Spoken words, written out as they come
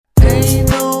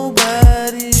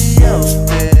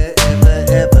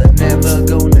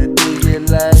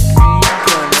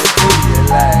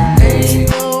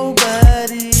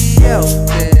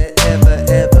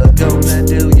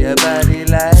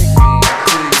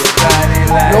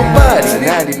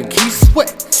not even keep sweat.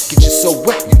 Get you so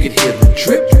wet, you can hear the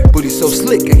drip. Booty so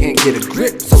slick, I can't get a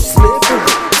grip. So slippery,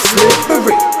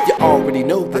 slippery. You already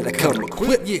know that I come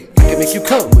equipped. I can make you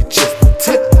come with just a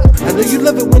tip. I know you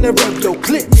love it when I rub your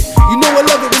clip. You know I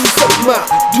love it when you suck my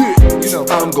dick. You know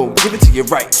I'm gon' give it to you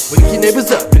right. Wake your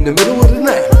neighbors up in the middle of the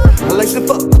night. I like to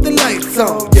fuck with the lights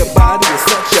on. Your body is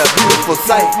such a beautiful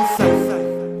sight.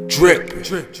 Drip,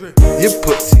 your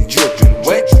pussy drippin'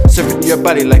 wet. Surfing your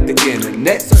body like the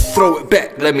internet. Throw it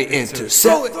back, let me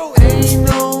intercept. Ain't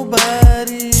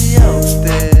nobody else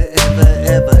there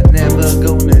ever, never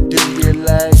gonna do you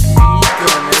like me.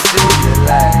 Gonna do you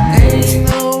like ain't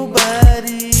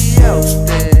nobody else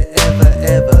there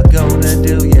ever gonna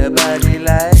do your body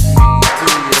like me.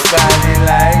 Do your body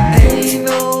like ain't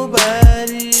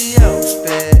nobody else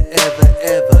there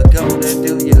ever gonna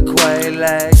do you quite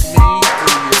like me.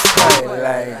 Do you quite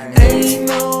like me. Ain't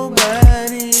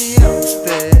nobody else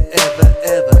there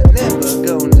ever never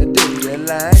gonna do you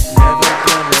like. Never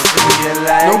gonna do you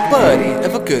like. Nobody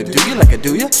ever could do you like I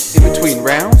do ya. In between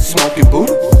rounds, smoking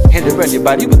Buddha. Hand around your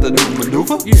body with a new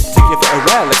maneuver. Take you for a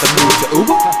ride like a move to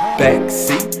Uber.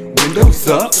 Backseat, windows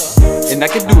up, and I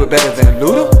can do it better than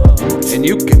Luda. And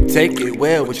you can take it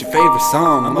well with your favorite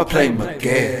song. I'ma play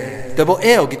Miguel. Double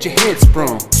L, get your head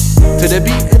sprung to the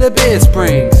beat of the bed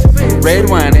springs. Red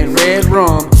wine and red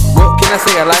rum. What can I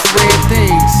say? I like red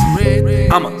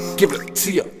things. I'ma give it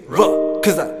to you raw,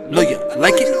 cause I know you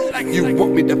like it. You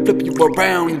want me to flip you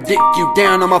around and dick you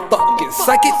down, I'm a fucking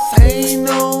psychic. Ain't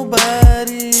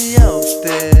nobody else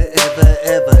there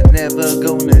ever never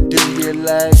gonna do you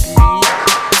like me.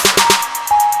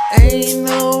 Ain't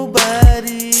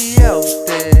nobody else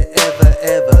there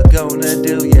ever gonna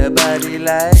do your body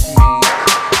like me.